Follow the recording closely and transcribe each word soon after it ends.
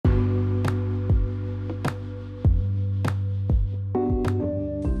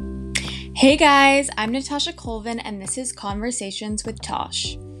Hey guys, I'm Natasha Colvin and this is Conversations with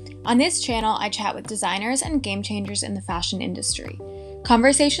Tosh. On this channel, I chat with designers and game changers in the fashion industry.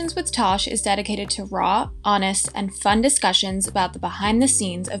 Conversations with Tosh is dedicated to raw, honest, and fun discussions about the behind the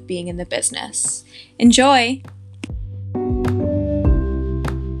scenes of being in the business. Enjoy!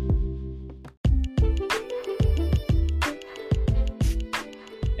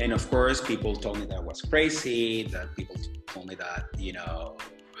 And of course, people told me that I was crazy, that people told me that,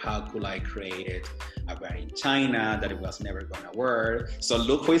 how could I create a brand in China, that it was never gonna work. So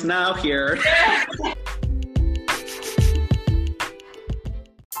look who is now here.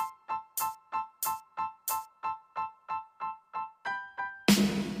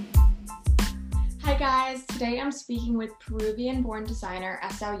 Hi guys, today I'm speaking with Peruvian-born designer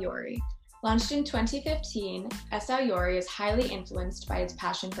Esau Yori. Launched in 2015, Esau Yori is highly influenced by his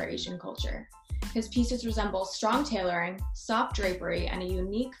passion for Asian culture. His pieces resemble strong tailoring, soft drapery, and a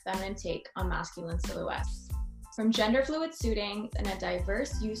unique feminine take on masculine silhouettes. From gender-fluid suiting and a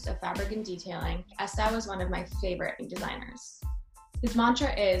diverse use of fabric and detailing, Esau is one of my favorite new designers. His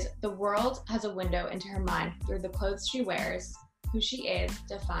mantra is, "The world has a window into her mind through the clothes she wears. Who she is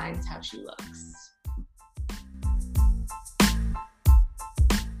defines how she looks."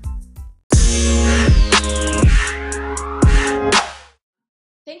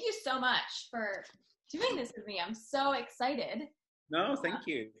 Thank you so much for doing this with me. I'm so excited. No, thank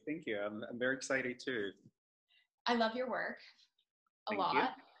you. Thank you. I'm very excited too. I love your work a Thank lot. you.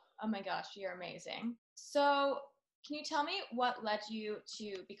 Oh my gosh, you're amazing. So, can you tell me what led you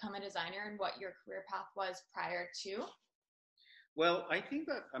to become a designer and what your career path was prior to? Well, I think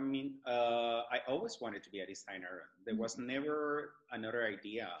that, I always wanted to be a designer. There was never another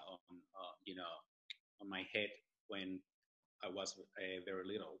idea on my head when I was very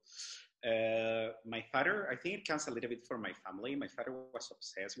little. My father, I think it comes a little bit from my family. My father was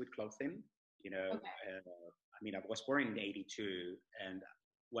obsessed with clothing. Okay. I was born in '82, and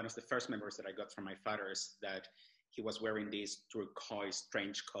one of the first memories that I got from my father is that he was wearing this turquoise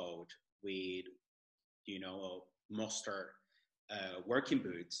trench coat with, mustard working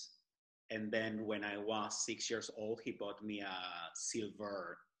boots. And then when I was 6 years old, he bought me a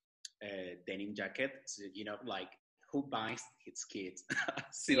silver denim jacket. So, like who buys his kids a Yeah.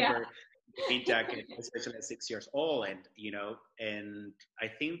 silver denim jacket, especially at 6 years old? And I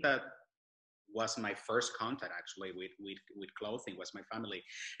think that was my first contact actually with clothing, was my family.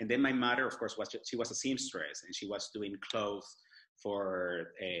 And then my mother, of course, she was a seamstress, and she was doing clothes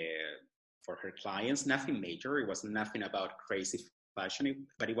for her clients. Nothing major. It was nothing about crazy fashion,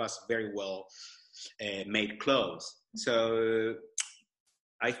 but it was very well made clothes. So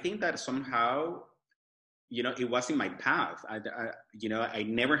I think that somehow, it was in my path. I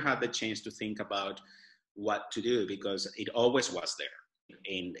never had the chance to think about what to do because it always was there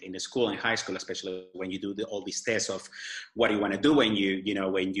in the school, in high school, especially when you do all these tests of what you want to do when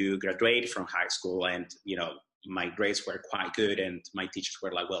you graduate from high school. And my grades were quite good, and my teachers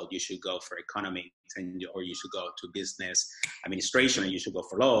were like, well, you should go for economics, or you should go to business administration, or you should go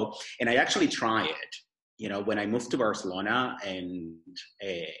for law. And I actually tried it when I moved to Barcelona, and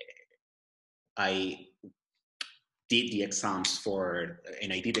I did exams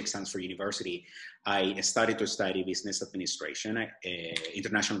for university. I started to study business administration,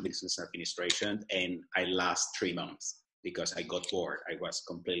 international business administration, and I last 3 months because I got bored. I was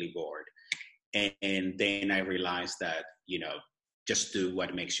completely bored. And then I realized that, just do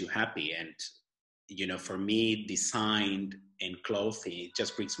what makes you happy. And, for me, design and clothing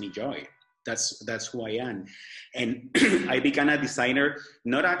just brings me joy. That's who I am. And I became a designer,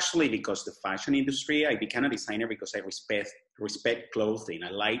 not actually because the fashion industry. I became a designer because I respect clothing. I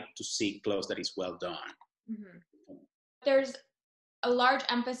like to see clothes that is well done. Mm-hmm. There's a large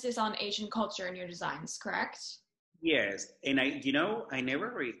emphasis on Asian culture in your designs, correct? Yes, and I never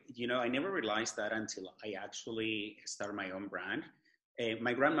realized that until I actually started my own brand.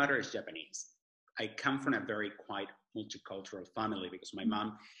 My grandmother is Japanese. I come from a very quite multicultural family because my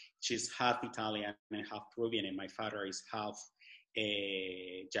mom, she's half Italian and half Peruvian, and my father is half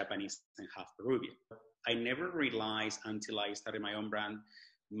Japanese and half Peruvian. I never realized until I started my own brand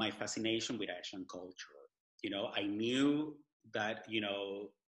my fascination with Asian culture. I knew that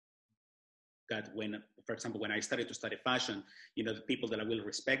that when, for example, when I started to study fashion, the people that I will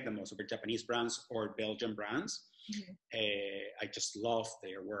respect the most are Japanese brands or Belgian brands. Mm-hmm. I just love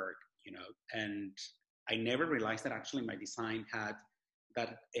their work, and I never realized that actually my design had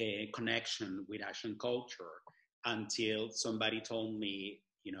that connection with Asian culture until somebody told me,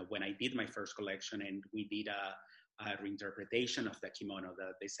 when I did my first collection and we did a reinterpretation of the kimono,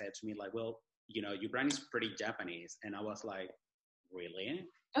 that they said to me like, well, your brand is pretty Japanese. And I was like, really?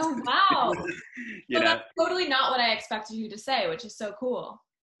 Oh, wow. You So know, that's totally not what I expected you to say, which is so cool.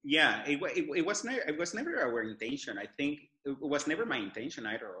 yeah, it was never our intention. I think it was never my intention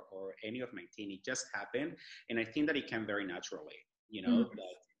either, or any of my team. It just happened, and I think that it came very naturally. Mhm.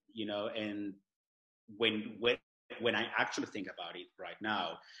 That and when when when I actually think about it right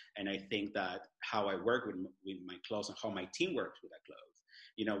now, and I think that how I work with my clothes and how my team works with the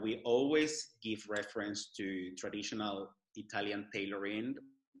clothes, we always give reference to traditional Italian tailoring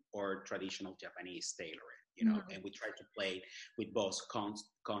or traditional Japanese tailoring, Mhm. and we try to play with both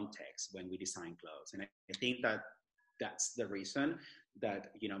contexts when we design clothes. And I think that that's the reason that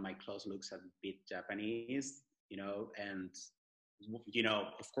my clothes looks a bit Japanese, and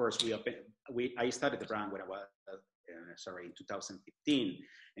of course, I started the brand when I was, in 2015.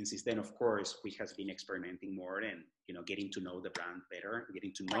 And since then, of course, we has been experimenting more and, getting to know the brand better,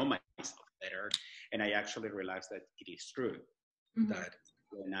 getting to know myself better. And I actually realized that it is true Mhm. that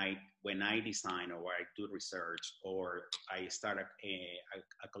when I design or I do research or I start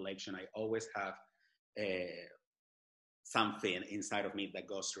a collection, I always have something inside of me that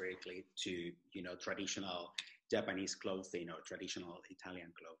goes directly to traditional Japanese clothing or traditional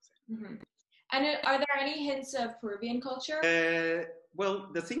Italian clothing. Mhm. And are there any hints of Peruvian culture?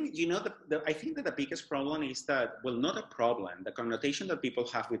 Well, the thing, I think that the biggest problem is that, well, not a problem. The connotation that people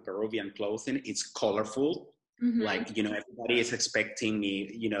have with Peruvian clothing is colorful. Mhm. Like, everybody is expecting me,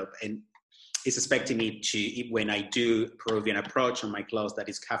 and is expecting me to, when I do Peruvian approach on my clothes, that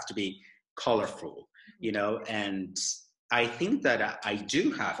it have to be colorful, and I think that I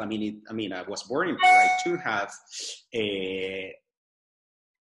do have. I was born in Peru. I do have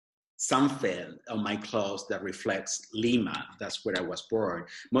something on my clothes that reflects Lima. That's where I was born.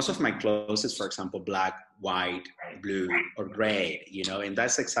 Most of my clothes is, for example, black, white, blue, or gray. And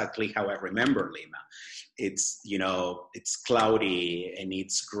that's exactly how I remember Lima. It's cloudy and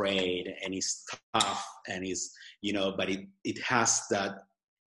it's gray and it's tough and but it has that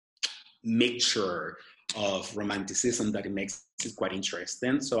mixture of romanticism that it makes it quite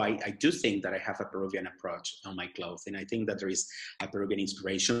interesting. So I do think that I have a Peruvian approach on my clothes, and I think that there is a Peruvian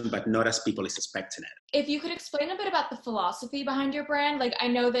inspiration, but not as people is expecting it. If you could explain a bit about the philosophy behind your brand, like I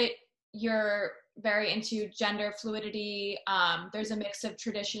know that you're very into gender fluidity. There's a mix of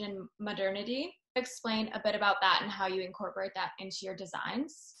tradition and modernity. Explain a bit about that and how you incorporate that into your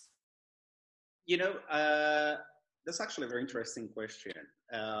designs. That's actually a very interesting question.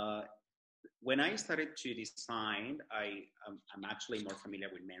 When I started to design, I'm actually more familiar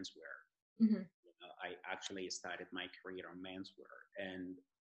with menswear. Mm-hmm. I actually started my career on menswear, and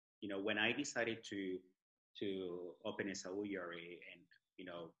when I decided to open Esaú-Yori,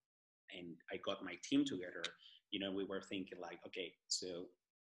 and I got my team together, we were thinking like, okay, so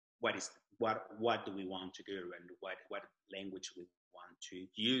what do we want to do, and what language we want to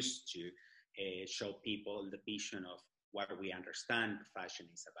use to show people the vision of what we understand fashion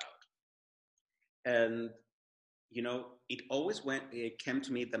is about. And it came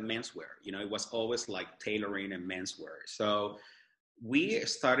to me the menswear. It was always like tailoring and menswear. So we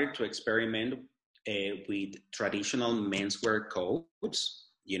started to experiment with traditional menswear codes,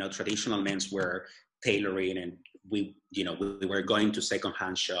 traditional menswear tailoring, and we were going to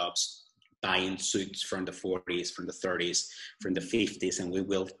secondhand shops, buying suits from the 40s, from the 30s, from the 50s, and we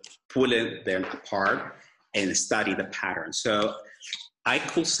will pull them apart and study the pattern. So I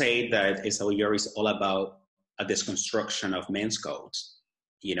could say that Esaú-Yori is all about a deconstruction of men's codes,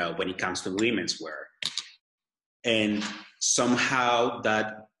 when it comes to women's wear. And somehow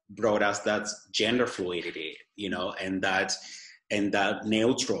that brought us that gender fluidity, and that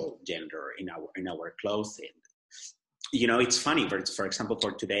neutral gender in our clothing. It's funny, for example,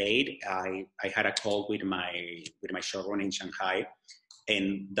 for today, I had a call with my showroom in Shanghai,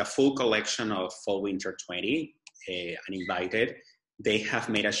 and the full collection of Fall Winter 20, Uninvited, they have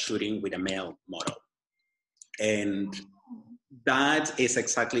made a shooting with a male model. And that is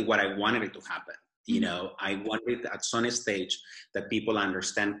exactly what I wanted it to happen. I wanted at some stage that people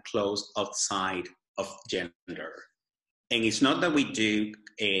understand clothes outside of gender. And it's not that we do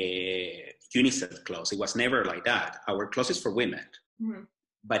unisex clothes. It was never like that. Our clothes is for women,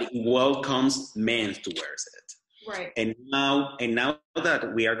 but it welcomes men to wear it. Right. And now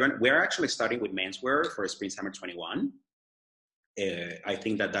that we're actually starting with menswear for Spring Summer 21. I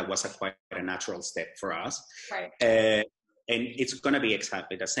think that was quite a natural step for us. Right. And it's going to be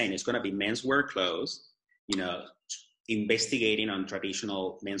exactly the same. It's going to be menswear clothes, investigating on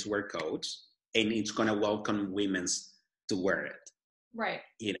traditional menswear codes, and it's going to welcome women's to wear it. Right.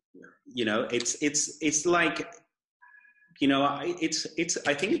 It's like, it's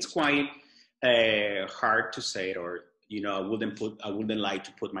I think it's quite hard to say it, or I wouldn't like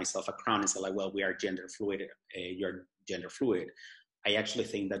to put myself a crown and say like, well, we are gender fluid, you're gender fluid. I actually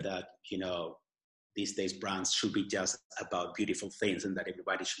think that these days brands should be just about beautiful things, and that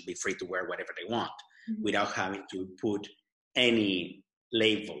everybody should be free to wear whatever they want without having to put any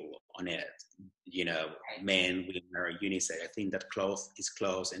label on it. Men, women, or unisex. I think that clothes is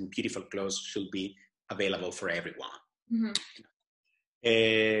clothes, and beautiful clothes should be available for everyone. Mm-hmm.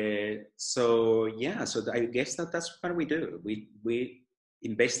 So I guess that's what we do. We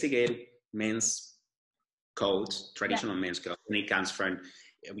investigate men's codes, traditional men's codes, and it comes from,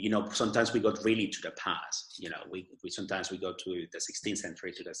 sometimes we go really to the past. We sometimes we go to the 16th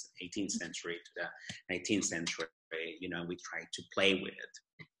century, to the 18th century, to the 19th century. And we try to play with it.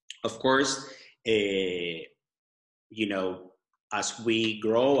 Of course, as we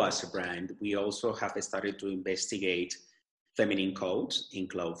grow as a brand, we also have started to investigate feminine codes in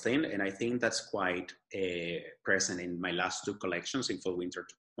clothing, and I think that's quite present in my last two collections, in Fall Winter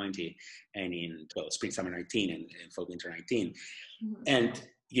 20 and in Spring Summer 19 and Fall Winter 19. Mm-hmm. And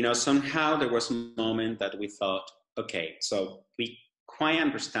somehow there was a moment that we thought, okay, so we quite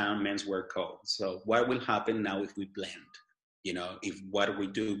understand menswear code. So what will happen now if we blend? If what we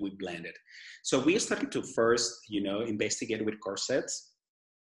do, we blend it. So we started to first, investigate with corsets,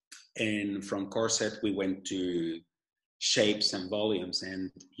 and from corset we went to shapes and volumes,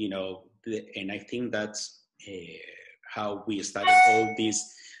 and and I think that's how we started all these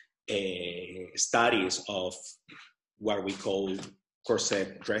studies of what we call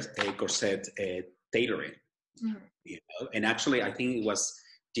corset tailoring. Mm-hmm. And actually, I think it was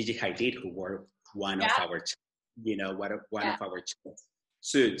Gigi Hadid who wore one of our, of our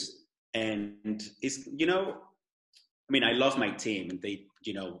suits, and it's I love my team. They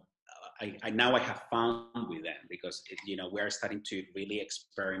I now I have fun with them, because we are starting to really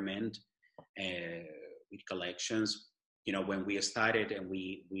experiment with collections. When we started, and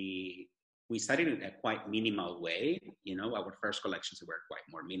we started in a quite minimal way. Our first collections were quite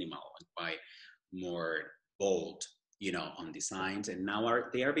more minimal and quite more bold, on designs, and now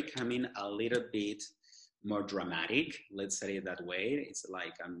they are becoming a little bit more dramatic. Let's say it that way. It's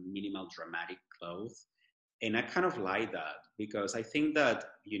like a minimal dramatic clothes, and I kind of like that, because I think that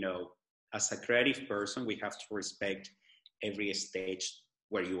as a creative person, we have to respect every stage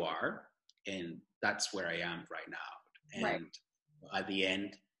where you are. And that's where I am right now. And right. At the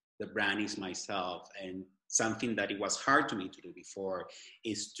end, the brand is myself. And something that it was hard to me to do before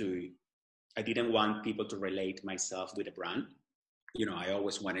is I didn't want people to relate myself with a brand. I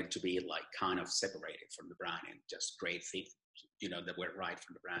always wanted to be like kind of separated from the brand and just create things, that were right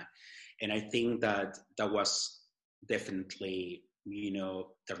for the brand. And I think that was definitely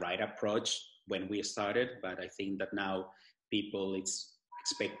the right approach when we started, but I think that now people it's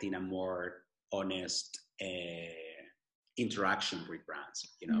expecting a more honest interaction with brands,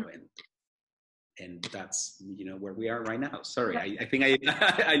 mm-hmm. and that's where we are right now. Sorry, I think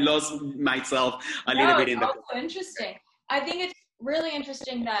I lost myself a little bit in the. Also interesting. I think it's really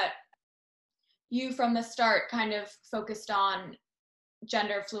interesting that you from the start kind of focused on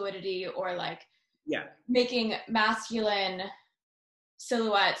gender fluidity, or like making masculine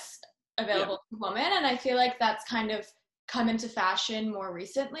silhouettes available to women, and I feel like that's kind of come into fashion more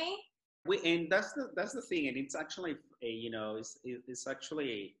recently. And that's the thing, and it's actually it's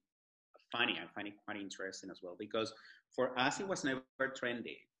actually funny. I find it quite interesting as well, because for us it was never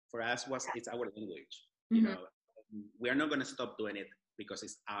trendy. For us it's our language. Mm-hmm. We are not going to stop doing it because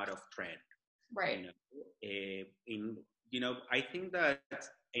it's out of trend. Right. I think that,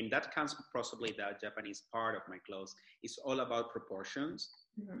 and that comes possibly the Japanese part of my clothes, it's all about proportions,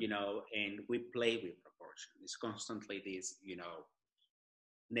 mm-hmm. And we play with proportions. It's constantly this,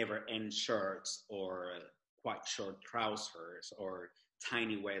 never end shirts, or quite short trousers, or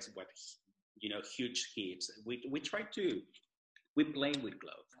tiny waist with, huge hips. We play with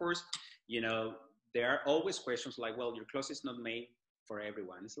clothes. Of course, there are always questions like, well, your clothes is not made for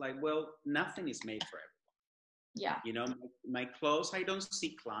everyone. It's like, well, nothing is made for everyone. Yeah. My clothes, I don't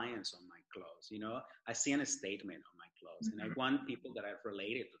see clients on my clothes. I see a statement on my clothes, mm-hmm. and I want people that are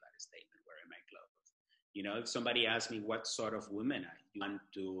related to that statement wearing my clothes. If somebody asks me what sort of women you want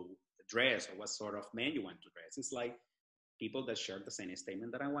to dress, or what sort of men you want to dress, it's like people that share the same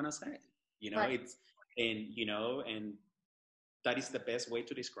statement that I want to say. Right. And that is the best way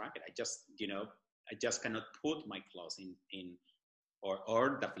to describe it. I just cannot put my clothes in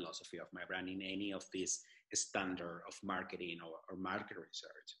or the philosophy of my brand in any of these standard of marketing or market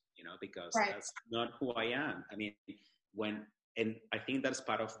research, because right. That's not who I am. I mean, and I think that's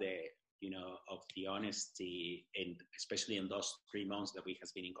part of the, of the honesty, and especially in those 3 months that we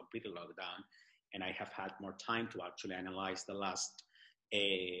has been in complete lockdown, and I have had more time to actually analyze the last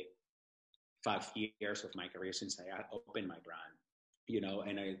 5 years of my career since I opened my brand,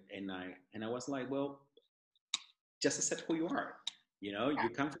 and I was like, well, just accept who you are. You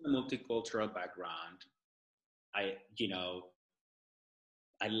come from a multicultural background. I, you know,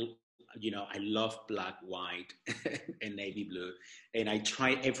 I, I love black, white, and navy blue. And I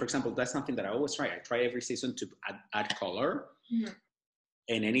try, for example, that's something that I always try. I try every season to add color. Mm-hmm.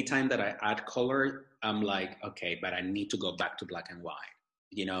 And anytime that I add color, I'm like, okay, but I need to go back to black and white,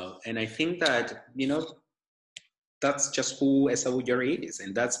 And I think that, that's just who Esaú is.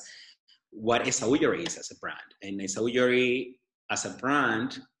 And that's what Esaú is as a brand. And Esaú as a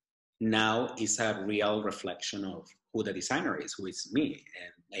brand now is a real reflection of who the designer is, who is me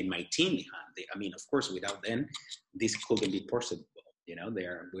and my team behind it. I mean, of course, without them, this couldn't be possible.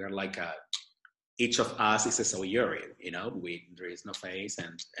 We're like each of us is Esaú. There is no face,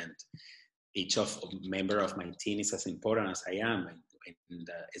 and each member of my team is as important as I am, and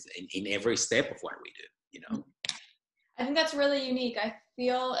in every step of what we do. I think that's really unique. I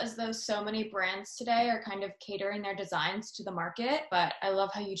feel as though so many brands today are kind of catering their designs to the market, but I love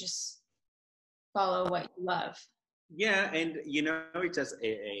how you just follow what you love. Yeah, and it's just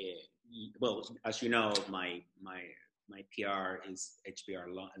well, as you know, my PR is HBR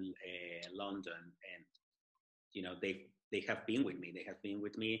London, and they have been with me. They have been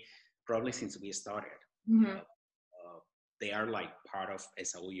with me probably since we started. Mm-hmm. They are like part of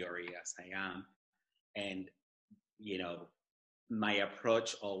Esaú as I am, and my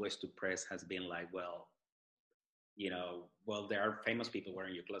approach always to press has been like, well, there are famous people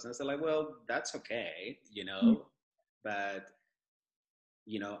wearing your clothes, and I say like, well, that's okay, mm-hmm. But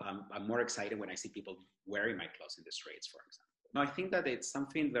I'm more excited when I see people wearing my clothes in the streets, for example. Now, I think that it's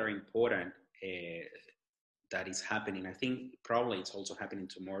something very important that is happening. I think probably it's also happening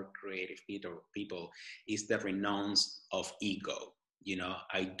to more creative people is the renounce of ego.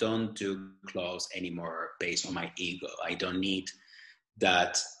 I don't do clothes anymore based on my ego. I don't need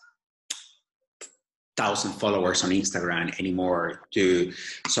that 1,000 followers on Instagram anymore to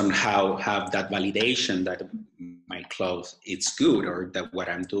somehow have that validation that my clothes it's good or that what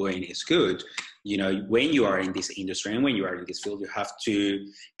I'm doing is good. When you are in this industry and when you are in this field, you have to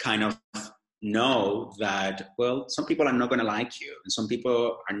kind of know that, well, some people are not going to like you and some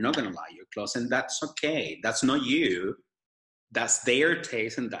people are not going to like your clothes, and that's okay. That's not you. That's their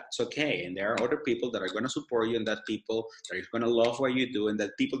taste, and that's okay. And there are other people that are going to support you, and that people that are going to love what you do, and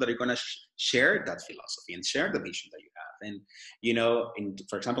that people that are going to share that philosophy and share the vision that you have. And,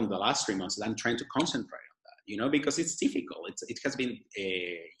 for example, in the last 3 months, I'm trying to concentrate on that, because it's difficult. It has been,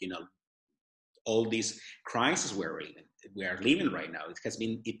 all these crises we are living right now.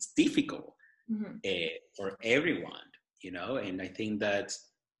 It's difficult mm-hmm. For everyone, and I think that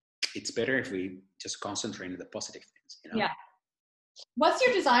it's better if we just concentrate on the positive things, Yeah. What's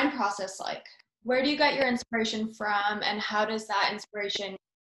your design process like? Where do you get your inspiration from, and how does that inspiration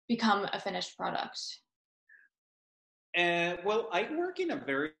become a finished product? Well, I work in a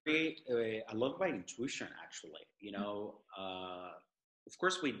lot by intuition, actually. Of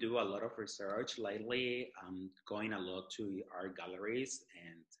course, we do a lot of research lately. I'm going a lot to art galleries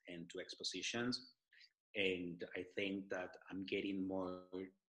and to expositions, and I think that I'm getting more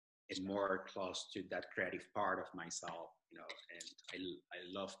and more close to that creative part of myself. And I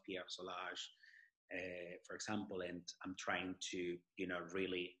love Pierre Soulages, for example, and I'm trying to,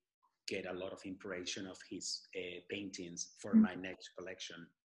 really get a lot of inspiration of his paintings for my next collection.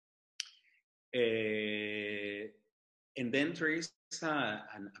 And then there is a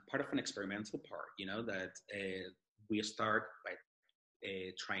part of an experimental part, that we start by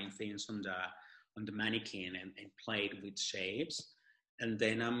trying things on the mannequin and played with shapes. And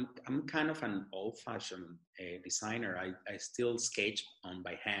then I'm kind of an old-fashioned designer. I still sketch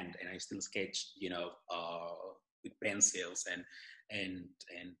by hand, and I still sketch, with pencils and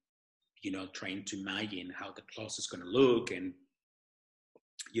trying to imagine how the clothes is going to look, and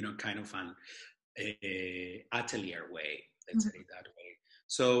kind of an atelier way, let's say it that way.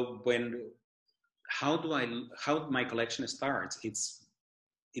 So how my collection starts?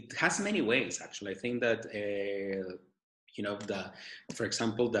 It has many ways, actually. I think that. For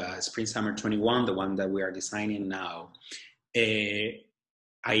example, the Spring Summer 21, the one that we are designing now, I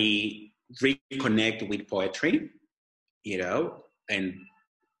reconnect with poetry, and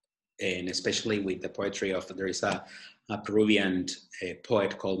especially with the poetry of, there is a Peruvian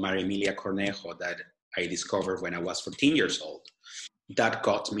poet called Maria Emilia Cornejo that I discovered when I was 14 years old. That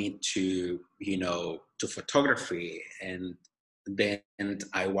got me to photography. And then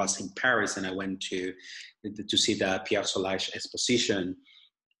I was in Paris, and I went to see the Pierre Soulages exposition.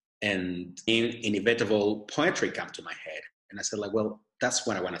 and inevitable poetry come to my head. And I said, like, well, that's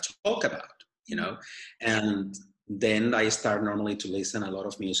what I want to talk about, you know? And then I start normally to listen a lot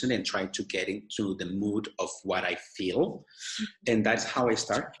of music and try to get into the mood of what I feel. And that's how I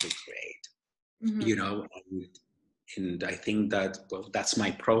start to create, you know? And I think that, well, that's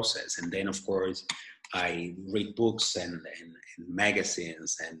my process. And then, of course, I read books and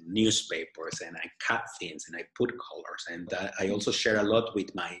magazines and newspapers, and I cut things and I put colors. And I also share a lot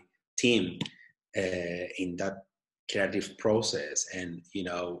with my team in that creative process. And, you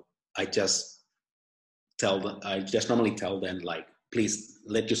know, I just normally tell them, like, please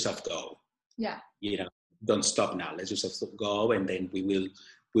let yourself go. Yeah. You know, don't stop now. Let yourself go, and then we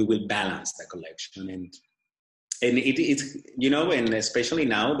will balance the collection. And it's, you know, and especially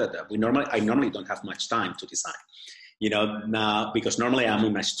now that I normally don't have much time to design, you know, now, because normally I'm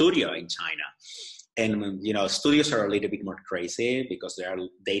in my studio in China. And, you know, studios are a little bit more crazy because there are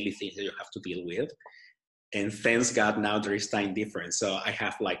daily things that you have to deal with. And thanks God now there is time difference. So I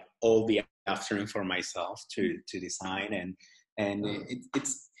have like all the afternoon for myself to design. And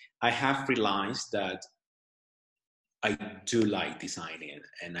I have realized that I do like designing,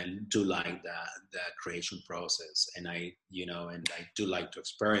 and I do like the creation process, and I do like to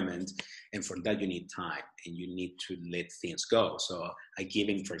experiment. And for that you need time, and you need to let things go. So I give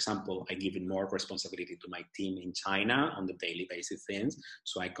in more responsibility to my team in China on the daily basis things,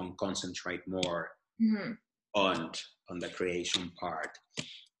 so I can concentrate more on the creation part.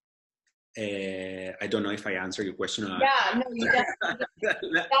 I don't know if I answered your question. Yeah, no, you definitely did.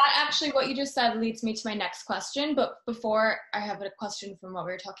 That actually, what you just said leads me to my next question. But before, I have a question from what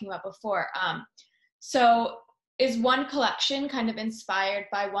we were talking about before. So is one collection kind of inspired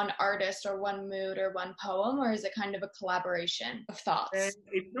by one artist or one mood or one poem, or is it kind of a collaboration of thoughts?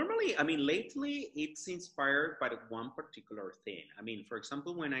 Normally, I mean, lately it's inspired by one particular thing. I mean, for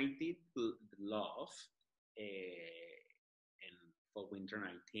example, when I did Love in Fall Winter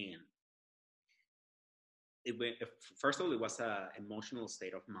 19, first of all, it was an emotional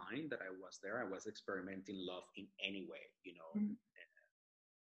state of mind that I was there. I was experimenting love in any way, you know.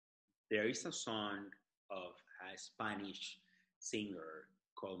 There is a song of a Spanish singer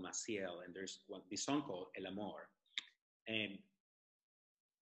called Maciel, and there's this song called El Amor. And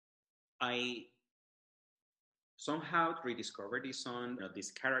I somehow rediscovered this song, you know, this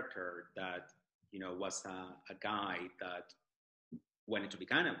character that, you know, was a guy that wanted to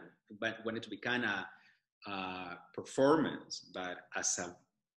become a performance, but as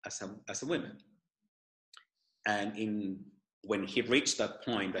a woman. And when he reached that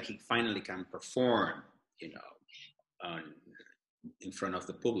point that he finally can perform, you know, in front of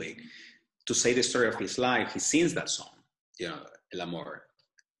the public, to say the story of his life, he sings that song, you know, El Amor.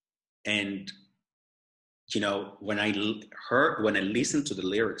 And, you know, when I listened to the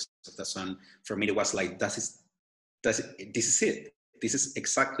lyrics of the song, for me it was like, this is it. This is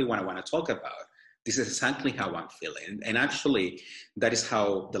exactly what I want to talk about. This is exactly how I'm feeling. And actually, that is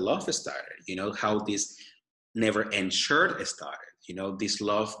how the love started, you know, how this never-end shirt started, you know, this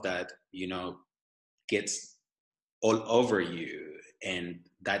love that, you know, gets all over you. And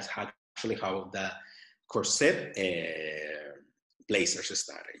that's actually how the corset blazers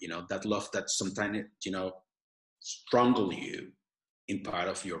started, you know, that love that sometimes, you know, strangle you in part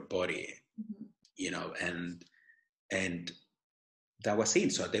of your body, you know, and that was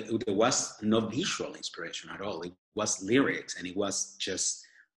it. So there was no visual inspiration at all. It was lyrics, and it was just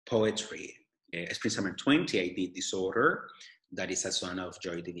poetry. Spring Summer 20, I did Disorder. That is a song of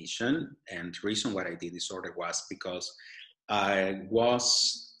Joy Division. And the reason why I did Disorder was because I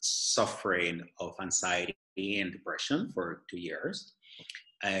was suffering of anxiety and depression for 2 years.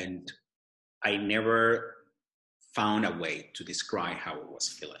 And I never found a way to describe how I was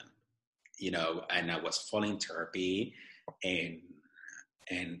feeling, you know, and I was following therapy, and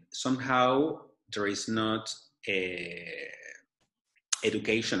somehow there is not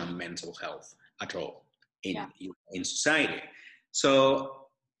education on mental health at all in society. So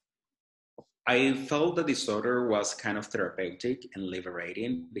I felt the Disorder was kind of therapeutic and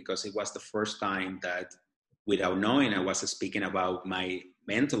liberating, because it was the first time that, without knowing, I was speaking about my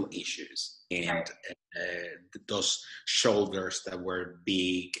mental issues and those shoulders that were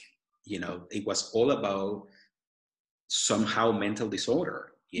big, you know, it was all about somehow mental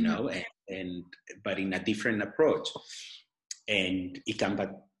disorder, you know, but in a different approach. And it came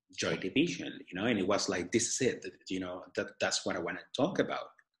back Joy Division, you know, and it was like, this is it, you know, that's what I want to talk about.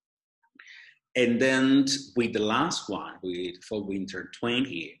 And then with the last one, with Fall Winter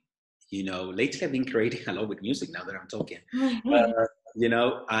 20, you know, lately I've been creating a lot with music now that I'm talking. You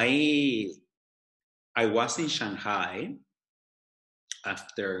know, I was in Shanghai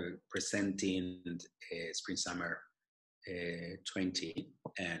after presenting Spring Summer 20,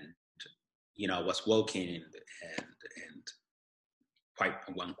 and I was walking and quite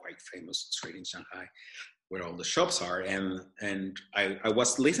famous street in Shanghai where all the shops are, and I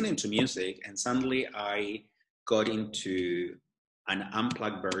was listening to music, and suddenly I got into an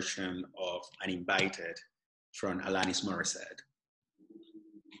unplugged version of Uninvited from Alanis Morissette,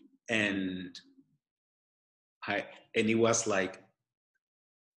 and it was like,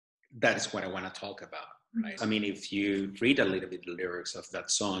 that is what I want to talk about, right? I mean, if you read a little bit the lyrics of that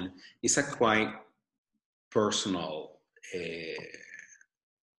song, it's a quite personal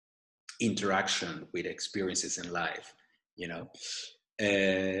interaction with experiences in life,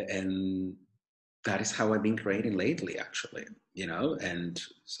 and that is how I've been creating lately, actually, and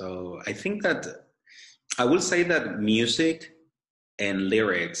so I think that I will say that music and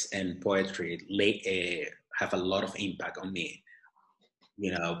lyrics and poetry have a lot of impact on me,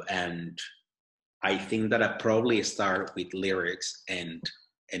 and I think that I probably start with lyrics and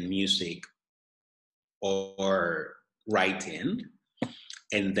music or writing,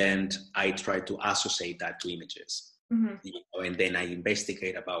 and then I try to associate that to images, and then I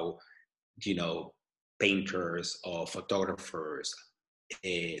investigate about, painters or photographers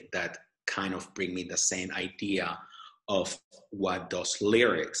that kind of bring me the same idea of what those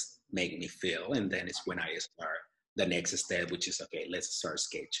lyrics make me feel, and then it's when I start the next step, which is, okay, let's start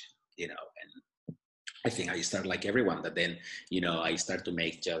sketching, and I think I start like everyone, that then, I start to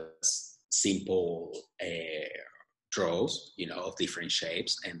make just simple draws, of different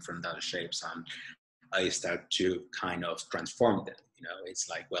shapes, and from those shapes, I start to kind of transform them. It's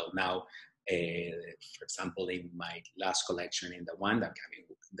like, well, now, for example, in my last collection, in the one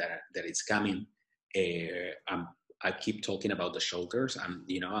that is coming, I keep talking about the shoulders. I'm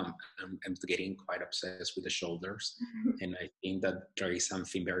getting quite obsessed with the shoulders, and I think that there is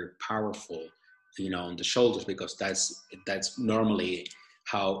something very powerful, on the shoulders, because that's normally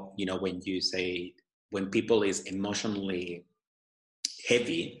how, when people is emotionally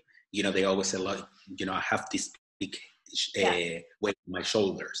heavy, they always say, like, I have this big weight on my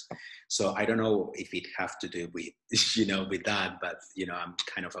shoulders. So I don't know if it have to do with, with that, but, I'm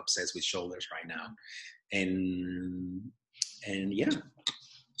kind of obsessed with shoulders right now. And yeah.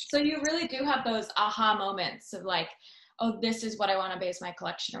 So you really do have those aha moments of like, oh, this is what I want to base my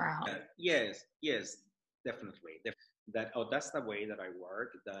collection around. Yes, definitely. That's the way that I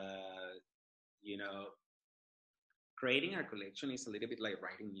work. Creating a collection is a little bit like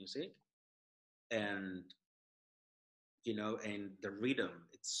writing music, and and the rhythm,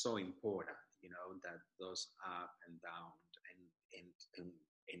 it's so important, that goes up and down,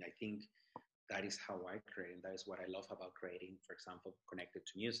 and I think that is how I create, and that is what I love about creating, for example, connected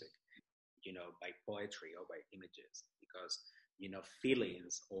to music, by poetry or by images, because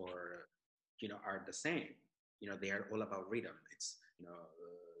feelings or are the same. They are all about rhythm. It's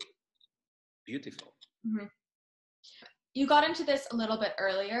beautiful. Mm-hmm. You got into this a little bit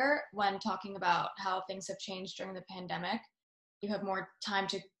earlier when talking about how things have changed during the pandemic. You have more time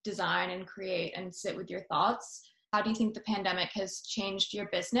to design and create and sit with your thoughts. How do you think the pandemic has changed your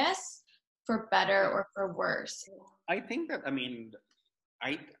business, for better or for worse? I think that,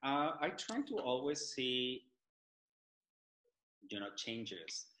 I try to always see,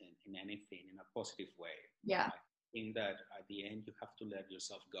 changes in anything in a positive way. Yeah. I think that at the end, you have to let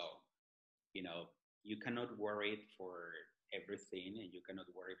yourself go. You cannot worry for everything, and you cannot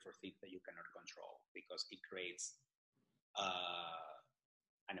worry for things that you cannot control, because it creates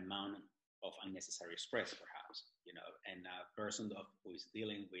an amount of unnecessary stress, perhaps, and a person who is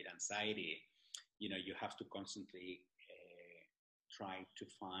dealing with anxiety, you have to constantly try to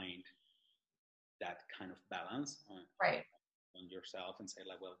find that kind of balance on yourself, and say,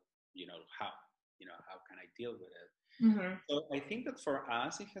 like, well, how can I deal with it? Mm-hmm. So I think that for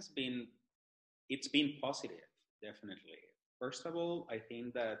us, it's been positive, definitely. First of all, I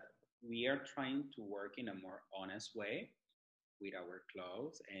think that we are trying to work in a more honest way with our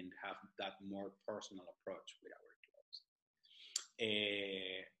clothes and have that more personal approach with our clothes.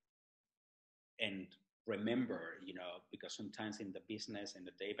 And remember, because sometimes in the business and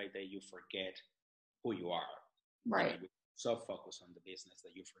the day by day, you forget who you are. Right. You're so focused on the business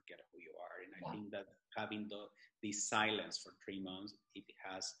that you forget who you are. And I think that having this silence for 3 months, it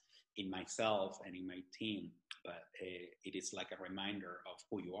has, in myself and in my team, but it is like a reminder of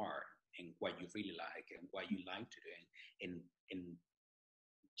who you are and what you really like and what you like to do. And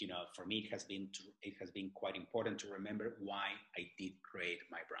for me, it has been quite important to remember why I did create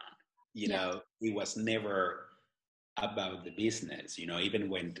my brand. It was never about the business, even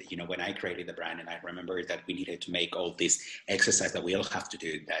when I created the brand, and I remember that we needed to make all this exercise that we all have to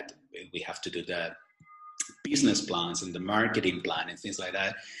do, that we have to do the business plans and the marketing plan and things like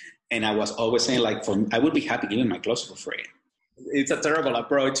that. And I was always saying, like, I would be happy giving my clothes for free. It's a terrible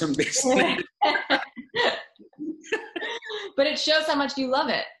approach on business. But it shows how much you love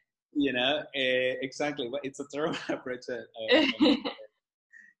it. Exactly. It's a terrible approach.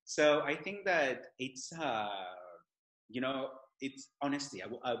 So I think that it's, it's honesty.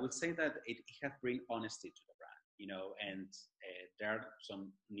 I would say that it has bring honesty to the brand, and there are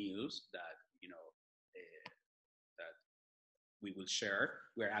some news that, that we will share.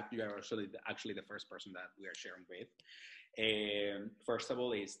 We are actually the first person that we are sharing with. First of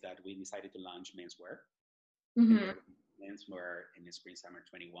all is that we decided to launch menswear. Mm-hmm. Menswear in the spring summer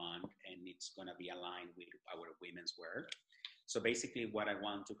 21, and it's going to be aligned with our women's wear. So basically what I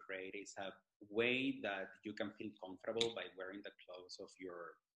want to create is a way that you can feel comfortable by wearing the clothes of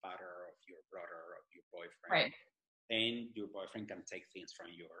your father, of your brother, of your boyfriend. Right. And your boyfriend can take things from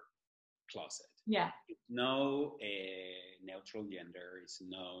your closet. Yeah. It's no neutral gender. It's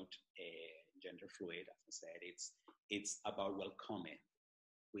not gender fluid, as I said. It's about welcoming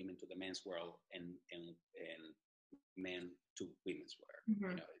women to the men's world and men to women's wear.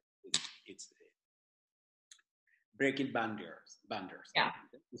 Mm-hmm. It's breaking boundaries. Yeah.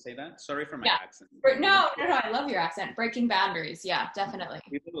 You say that? Sorry for my accent. No, I love your accent. Breaking boundaries. Yeah, definitely.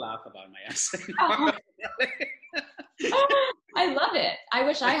 People laugh about my accent. Oh. I love it. I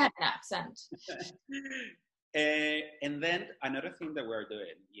wish I had an accent. And then another thing that we're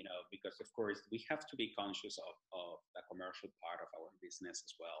doing, because of course we have to be conscious of the commercial part of our business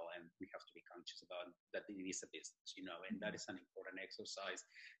as well. And we have to be conscious about that it is a business, and that is an important exercise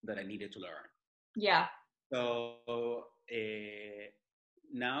that I needed to learn. Yeah. So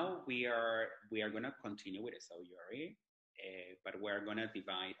now we are going to continue with Esau Yori, but we're going to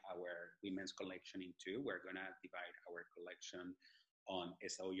divide our women's collection in two. We're going to divide our collection on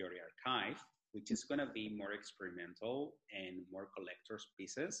Esau Yori Archive, which is going to be more experimental and more collector's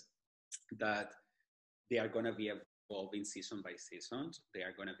pieces that they are going to be evolving season by season. There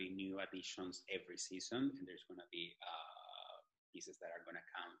are going to be new additions every season, and there's going to be pieces that are going to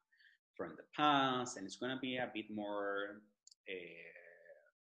come from the past, and it's going to be a bit more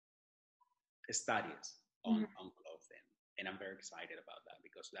studies on clothing. And I'm very excited about that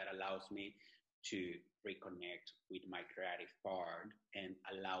because that allows me to reconnect with my creative part and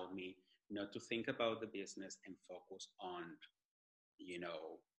allow me not to think about the business and focus on,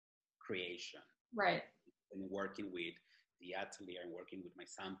 creation. Right. And working with the atelier and working with my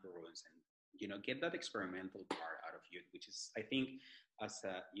sample rooms and, get that experimental part out of you, which is, I think,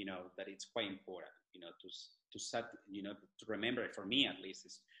 that it's quite important, to set, to remember, for me at least,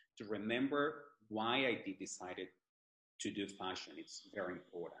 is to remember why I decided to do fashion. It's very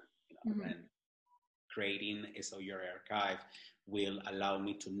important, and creating Esau Yori Archive will allow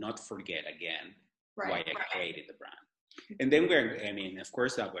me to not forget again why I created the brand. And then of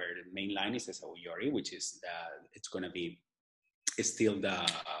course, our main line is Esau Yori, which is it's going to be still the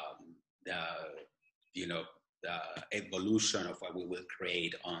evolution of what we will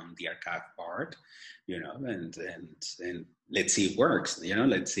create on the archive part, and let's see it works.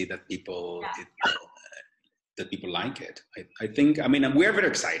 Let's see that people that people like it. I think. We're very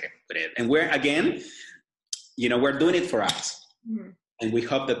excited with it, and we're doing it for us. Mm-hmm. And we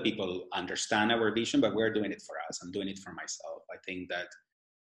hope that people understand our vision, but we're doing it for us. I'm doing it for myself. I think that,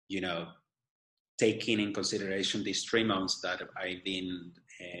 taking in consideration these 3 months that I've been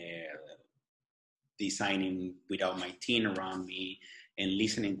designing without my team around me and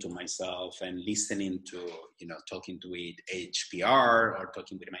listening to myself and listening to, talking to HBR or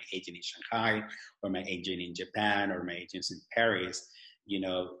talking with my agent in Shanghai or my agent in Japan or my agents in Paris,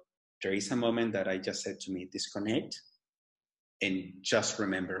 there is a moment that I just said to me, disconnect and just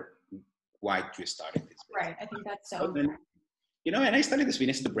remember why you started this business. Right. I think that's so important. And I started this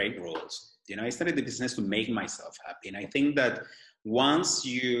business to break rules. I started the business to make myself happy. And I think that once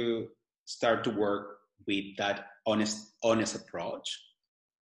you start to work with that honest approach,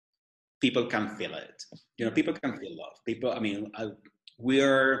 people can feel it. People can feel love.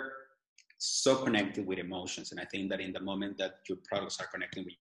 We're so connected with emotions. And I think that in the moment that your products are connecting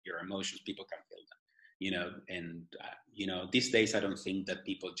with your emotions, people can feel them. These days I don't think that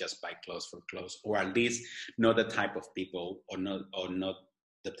people just buy clothes for clothes, or at least not the type of people, or not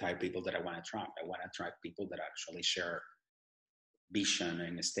the type of people that I want to attract. I want to attract people that actually share vision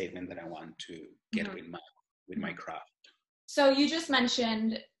and a statement that I want to get with my craft. So you just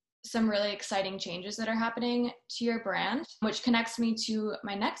mentioned some really exciting changes that are happening to your brand, which connects me to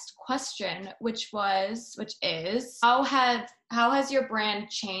my next question, which is how has your brand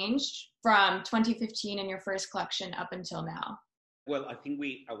changed from 2015 and your first collection up until now? Well, I think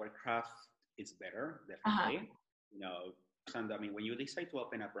our craft is better, definitely. You know, and I mean, when you decide to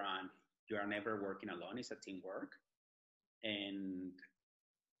open a brand, you are never working alone. It's a teamwork. And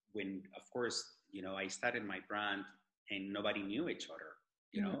when, of course, you know, I started my brand and nobody knew each other,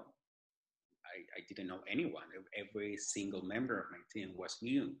 you know, I didn't know anyone. Every single member of my team was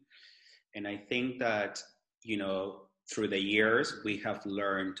new. And I think that, you know, through the years, we have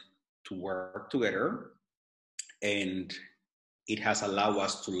learned to work together, and it has allowed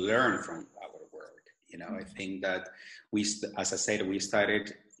us to learn from our work. You know, I think that as I said, we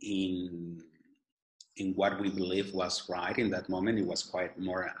started in what we believe was right in that moment. It was quite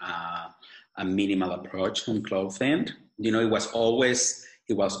more a minimal approach on clothing. You know, it was always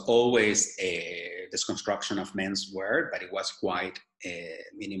this construction of menswear, but it was quite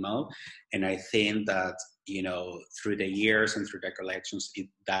minimal. And I think that, you know, through the years and through the collections,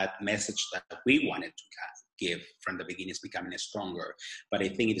 that message that we wanted to give from the beginning is becoming stronger. But I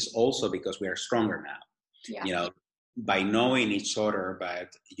think it is also because we are stronger now. Yeah. You know, by knowing each other, but,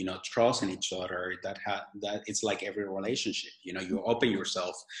 you know, trusting each other, that it's like every relationship. You know, you open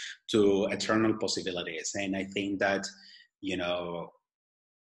yourself to eternal possibilities. And I think that, you know,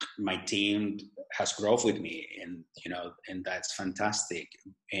 my team has grown with me, and, you know, and that's fantastic.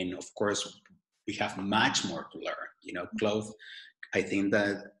 And of course, we have much more to learn. You know, I think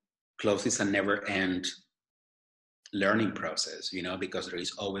that clothes is a never-end learning process, you know, because there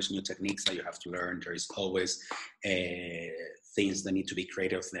is always new techniques that you have to learn. There is always things that need to be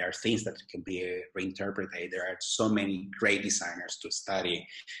creative. There are things that can be reinterpreted. There are so many great designers to study,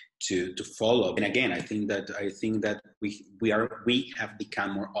 to follow. And again, I think that we have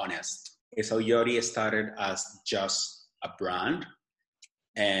become more honest. Esauyori started as just a brand,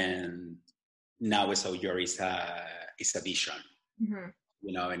 and now Esauyori is a vision. Mm-hmm.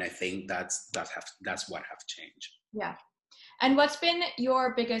 You know, and I think that's what have changed. Yeah. And what's been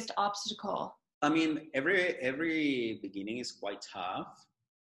your biggest obstacle? I mean, every beginning is quite tough,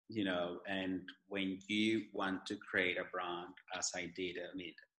 you know, and when you want to create a brand, as I did, I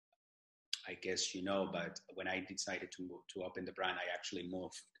mean, I guess you know, but when I decided to open the brand, I actually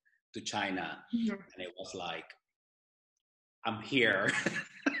moved to China. Mm-hmm. And it was like, I'm here.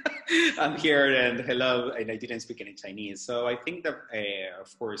 I'm here, and hello, and I didn't speak any Chinese. So I think that,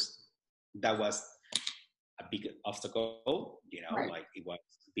 of course, that was a big obstacle, you know, right. Like it was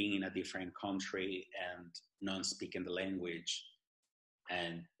being in a different country and not speaking the language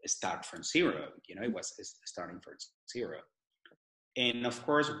and start from zero, you know, it was starting from zero. And of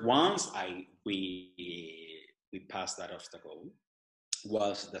course, once we passed that obstacle,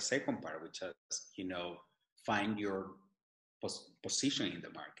 was the second part, which is, you know, find your position in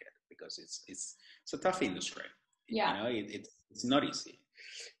the market, because it's a tough industry. Yeah. You know, it's not easy.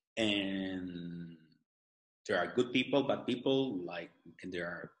 And there are good people, bad people, and there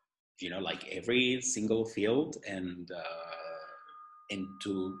are, you know, like every single field, and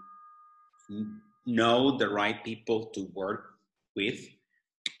to know the right people to work with,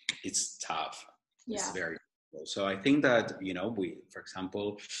 it's tough. Yeah. It's very difficult. So I think that, you know, for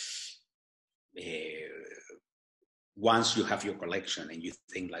example, once you have your collection and you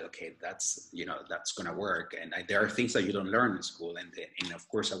think like, okay, that's going to work. And there are things that you don't learn in school. And of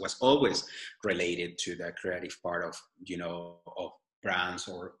course, I was always related to the creative part of, you know, of brands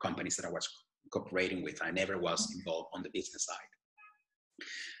or companies that I was cooperating with. I never was involved on the business side.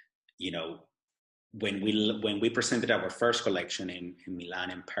 You know, when we presented our first collection in Milan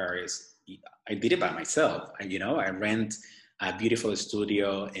and Paris, I did it by myself. I rent a beautiful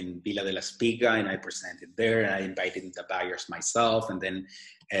studio in Villa della Spiga, and I presented there, and I invited the buyers myself. And then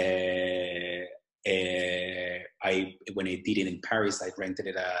when I did it in Paris, I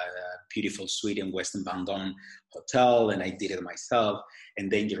rented a beautiful suite in Westin Vendôme Hotel, and I did it myself. And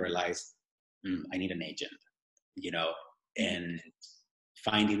then you realize, I need an agent, you know, and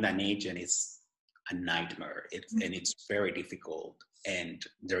finding an agent is a nightmare. And it's very difficult. And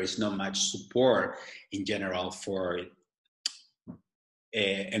there is not much support in general for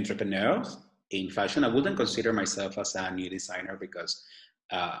entrepreneurs in fashion. I wouldn't consider myself as a new designer because,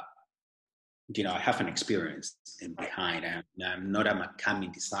 you know, I have an experience in behind. I'm not a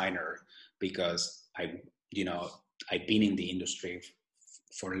coming designer because I've been in the industry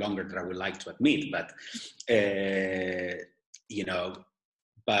for longer than I would like to admit. But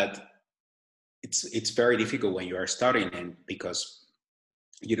but it's very difficult when you are starting, and because,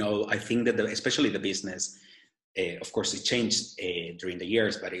 you know, I think that especially the business of course, it changed during the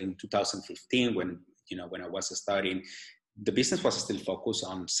years, but in 2015, when I was studying, the business was still focused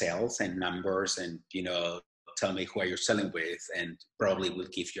on sales and numbers and, tell me who are you selling with and probably will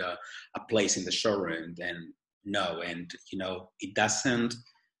give you a place in the showroom. And no, and, it doesn't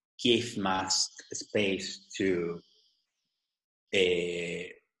give much space to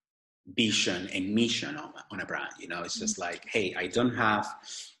a vision and mission on a brand. It's just like, hey, I don't have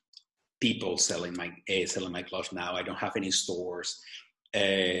people selling my clothes now. I don't have any stores.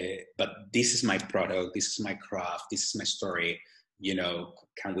 But this is my product, this is my craft, this is my story.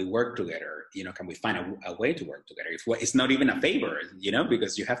 Can we work together? Can we find a way to work together? It's not even a favor,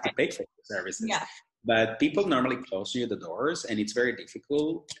 because you have to pay for the services. Yeah. But people normally close you the doors, and it's very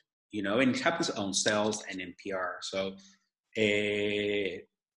difficult, and it happens on sales and in PR. So it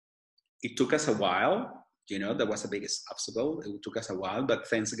took us a while. That was the biggest obstacle. It took us a while, but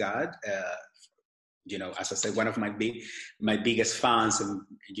thanks God, as I said, one of my biggest fans and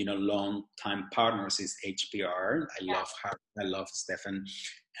long time partners is HPR. I love her. I love Stefan,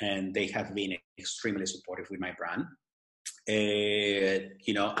 and they have been extremely supportive with my brand.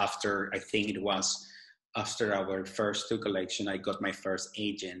 After I think it was after our first two collection, I got my first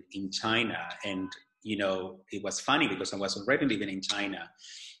agent in China, and it was funny because I was already living in China.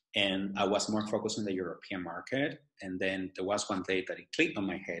 And I was more focused on the European market. And then there was one day that it clicked on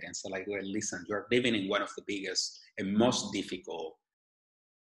my head and said, like, well, listen, you're living in one of the biggest and most difficult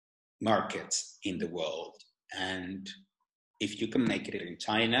markets in the world. And if you can make it in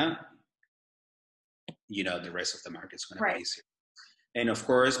China, the rest of the market's going to be easier. And of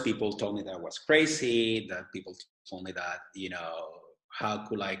course, people told me that I was crazy, that people told me that, how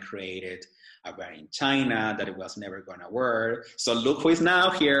could I create it about in China, that it was never going to work. So look who is now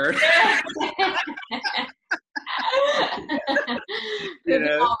here.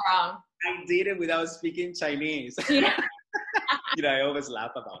 All wrong. I did it without speaking Chinese. Yeah. I always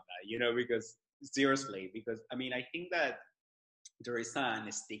laugh about that, because seriously, I think that there is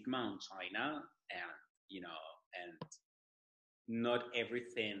a stigma on China and, and not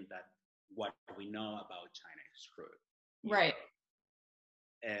everything that what we know about China is true. Right.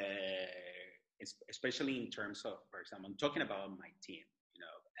 Especially in terms of, for example, I'm talking about my team,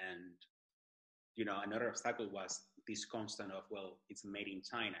 and, another obstacle was this constant of, well, it's made in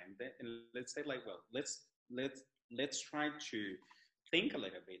China. And let's say like, well, let's try to think a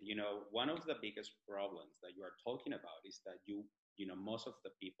little bit. One of the biggest problems that you are talking about is that most of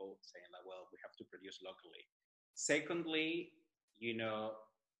the people saying like, well, we have to produce locally. Secondly,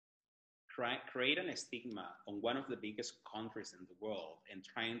 creating a stigma on one of the biggest countries in the world and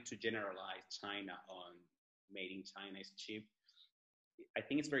trying to generalize China on made in China is cheap, I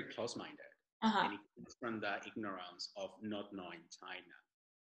think it's very close-minded. And it comes from the ignorance of not knowing China.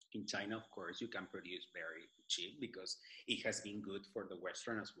 In China, of course, you can produce very cheap because it has been good for the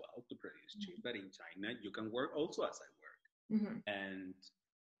Western as well to produce cheap. But in China, you can work also as I work. And,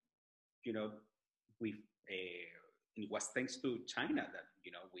 it was thanks to China that,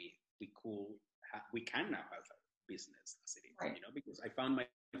 we can now have a business as it is, because I found my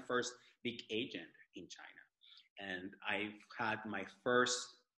first big agent in China, and I've had my first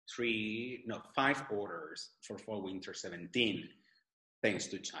 5 orders for fall winter 17 thanks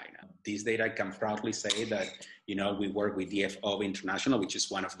to China. This day I can proudly say that we work with DFO International, which is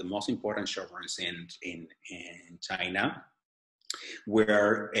one of the most important showrooms in China.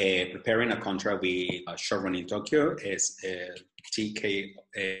 We're preparing a contract with a showroom in Tokyo. It's T30,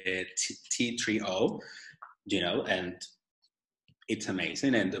 and it's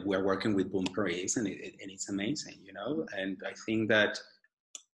amazing. And we're working with Boom Paris, and it's amazing, And I think that,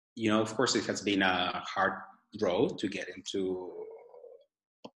 of course, it has been a hard road to get into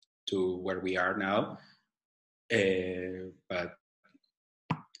where we are now, but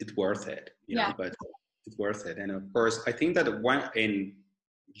it's worth it, But it's worth it. And of course, I think that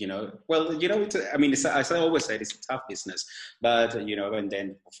as I always said, it's a tough business, but, and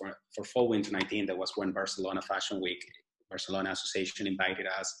then for fall winter 19, there was when Barcelona Fashion Week, Barcelona Association invited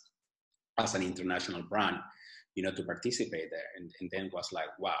us as an international brand, to participate there. And then it was like,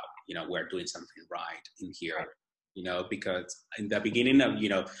 wow, we're doing something right in here, because in the beginning of,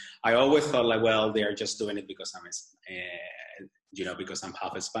 I always thought like, well, they're just doing it because because I'm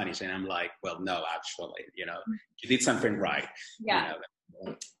half Spanish. And I'm like, well, no, actually, you did something right. Yeah.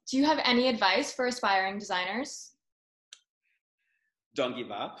 Do you have any advice for aspiring designers? Don't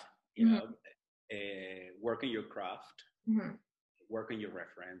give up, work on your craft, work on your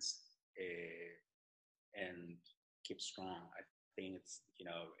reference, and keep strong. I think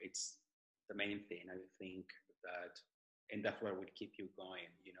it's the main thing. I think that, and that's what would keep you going,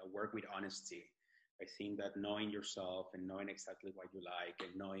 work with honesty. I think that knowing yourself and knowing exactly what you like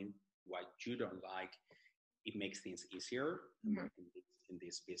and knowing what you don't like, it makes things easier in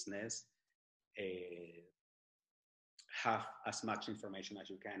this business. Have as much information as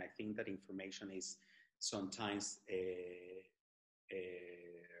you can. I think that information is sometimes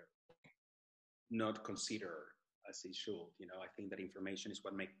not considered as it should. I think that information is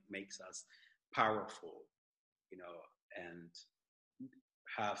what makes us powerful, and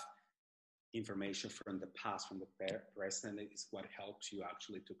have information from the past, from the present is what helps you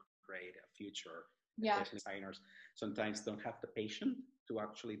actually to create a future. Yeah. Designers sometimes don't have the patience to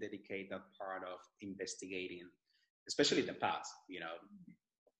actually dedicate that part of investigating, especially the past,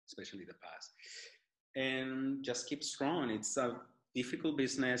 especially the past. And just keep strong. It's a difficult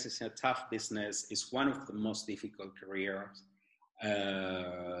business. It's a tough business. It's one of the most difficult careers,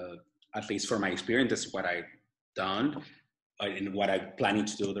 at least for my experience. That's what I've done and what I'm planning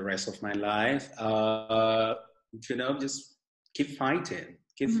to do the rest of my life. Just keep fighting,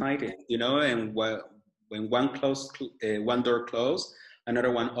 and when one door closes,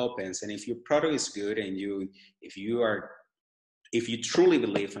 another one opens. And if your product is good and if you truly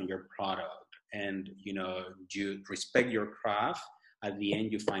believe in your product and you respect your craft, at the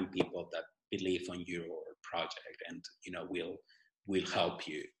end you find people that believe on your project and will help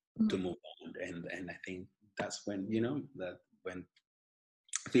you to move on. And I think that's when when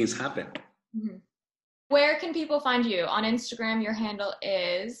things happen. Where can people find you? On Instagram, your handle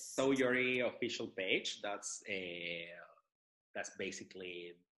is SAO official page. That's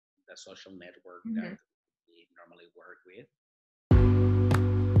basically the social network that we normally work with.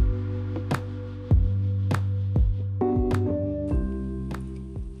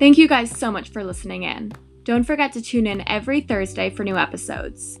 Thank you guys so much for listening in. Don't forget to tune in every Thursday for new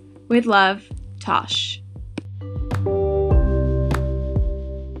episodes. With love, Tosh.